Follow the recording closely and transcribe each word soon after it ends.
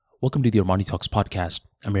Welcome to the Armani Talks podcast.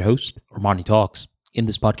 I'm your host, Armani Talks. In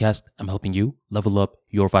this podcast, I'm helping you level up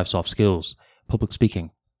your 5 soft skills: public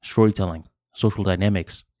speaking, storytelling, social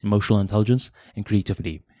dynamics, emotional intelligence, and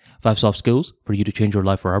creativity. 5 soft skills for you to change your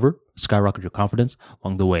life forever, skyrocket your confidence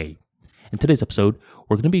along the way. In today's episode,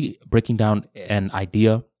 we're going to be breaking down an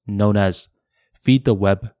idea known as feed the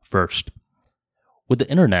web first. With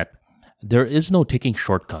the internet, there is no taking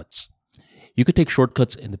shortcuts. You could take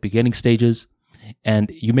shortcuts in the beginning stages, and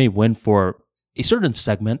you may win for a certain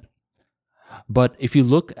segment. But if you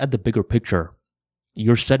look at the bigger picture,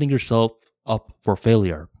 you're setting yourself up for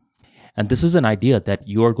failure. And this is an idea that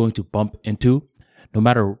you are going to bump into no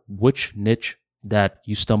matter which niche that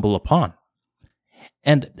you stumble upon.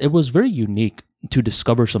 And it was very unique to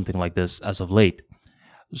discover something like this as of late.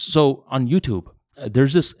 So on YouTube,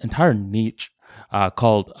 there's this entire niche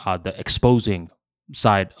called the exposing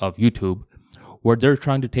side of YouTube, where they're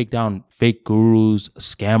trying to take down fake gurus,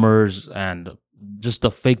 scammers, and just the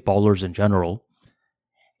fake ballers in general.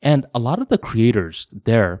 And a lot of the creators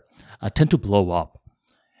there tend to blow up.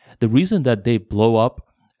 The reason that they blow up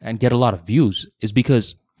and get a lot of views is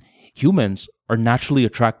because humans are naturally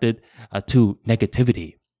attracted to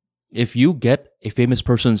negativity. If you get a famous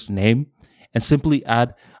person's name and simply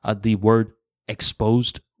add the word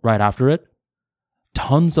exposed right after it,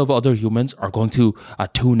 tons of other humans are going to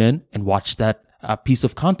tune in and watch that piece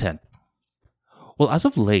of content. Well, as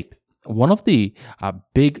of late, one of the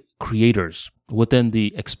big creators within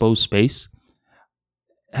the exposed space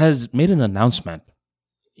has made an announcement.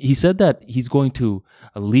 He said that he's going to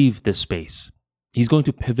leave this space. He's going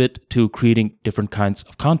to pivot to creating different kinds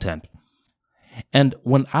of content. And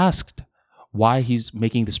when asked why he's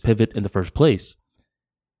making this pivot in the first place,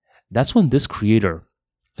 that's when this creator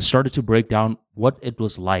started to break down what it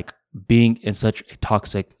was like being in such a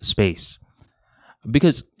toxic space.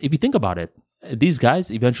 Because if you think about it, these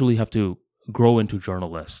guys eventually have to grow into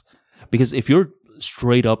journalists. Because if you're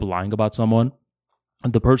straight up lying about someone,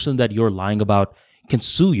 the person that you're lying about can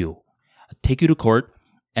sue you, take you to court,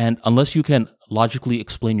 and unless you can logically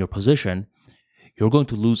explain your position, you're going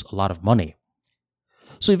to lose a lot of money.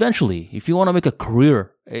 So eventually, if you want to make a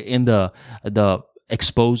career in the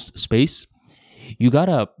exposed space, you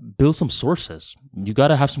gotta build some sources. You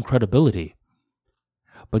gotta have some credibility.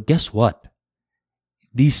 But guess what?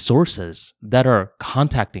 These sources that are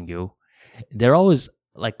contacting you, they're always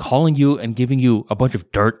like calling you and giving you a bunch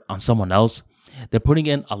of dirt on someone else. They're putting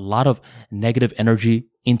in a lot of negative energy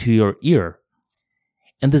into your ear.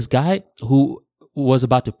 And this guy who was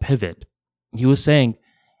about to pivot, he was saying,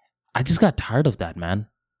 I just got tired of that, man.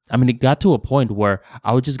 I mean, it got to a point where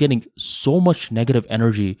I was just getting so much negative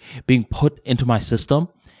energy being put into my system,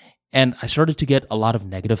 and I started to get a lot of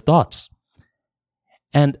negative thoughts.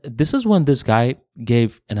 And this is when this guy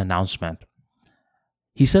gave an announcement.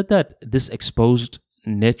 He said that this exposed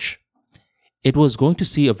niche, it was going to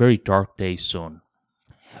see a very dark day soon.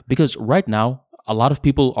 Because right now, a lot of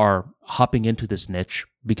people are hopping into this niche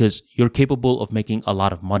because you're capable of making a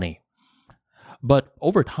lot of money. But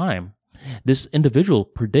over time, this individual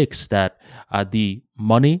predicts that the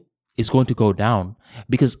money is going to go down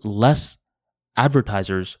because less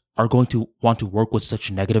advertisers are going to want to work with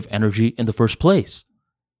such negative energy in the first place.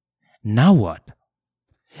 Now what?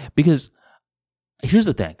 Because here's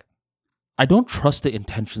the thing. I don't trust the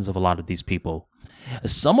intentions of a lot of these people.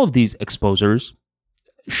 Some of these exposers,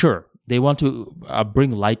 sure, they want to bring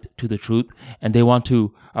light to the truth, and they want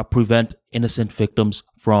to prevent innocent victims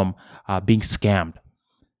from being scammed.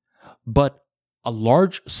 But a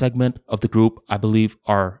large segment of the group, I believe,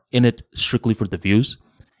 are in it strictly for the views.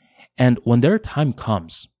 And when their time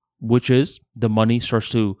comes, which is the money starts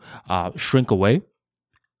to shrink away,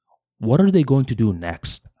 what are they going to do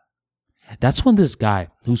next? That's when this guy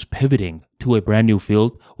who's pivoting to a brand new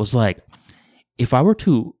field was like, if I were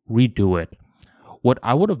to redo it, what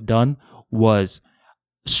I would have done was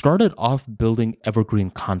started off building evergreen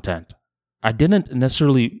content. I didn't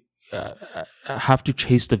necessarily have to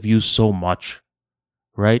chase the views so much,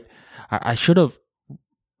 right? I should have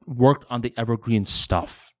worked on the evergreen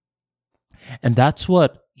stuff. And that's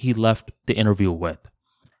what he left the interview with.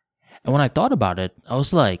 And when I thought about it, I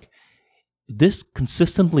was like, this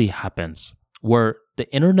consistently happens where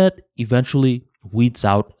the internet eventually weeds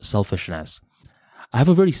out selfishness. I have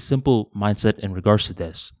a very simple mindset in regards to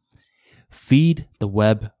this. Feed the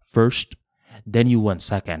web first, then you win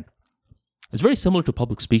second. It's very similar to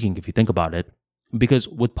public speaking if you think about it, because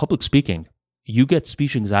with public speaking, you get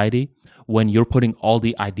speech anxiety when you're putting all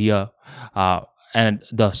the idea and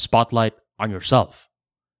the spotlight on yourself.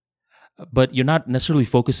 But you're not necessarily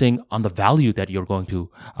focusing on the value that you're going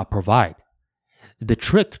to provide. The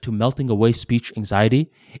trick to melting away speech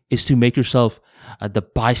anxiety is to make yourself the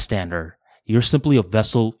bystander. You're simply a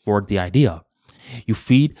vessel for the idea. You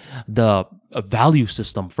feed the value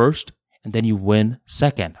system first, and then you win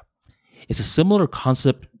second. It's a similar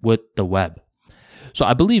concept with the web. So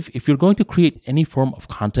I believe if you're going to create any form of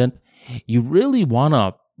content, you really want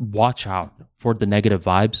to watch out for the negative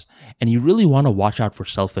vibes, and you really want to watch out for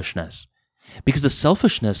selfishness. Because the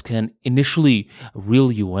selfishness can initially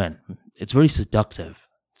reel you in. It's very seductive.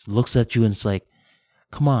 It looks at you and it's like,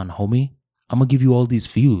 come on, homie, I'm going to give you all these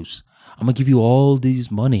views. I'm going to give you all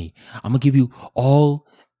these money. I'm going to give you all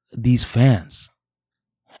these fans.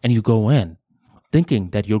 And you go in thinking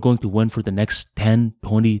that you're going to win for the next 10,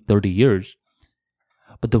 20, 30 years.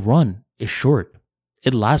 But the run is short.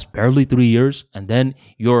 It lasts barely 3 years, and then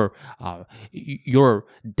you're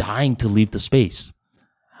dying to leave the space.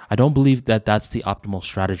 I don't believe that that's the optimal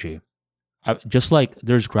strategy. Just like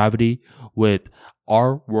there's gravity with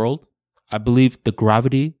our world, I believe the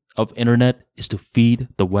gravity of internet is to feed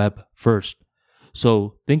the web first.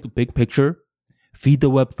 So think big picture, feed the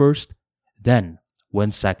web first, then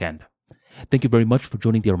win second. Thank you very much for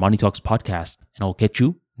joining the Armani Talks podcast, and I'll catch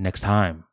you next time.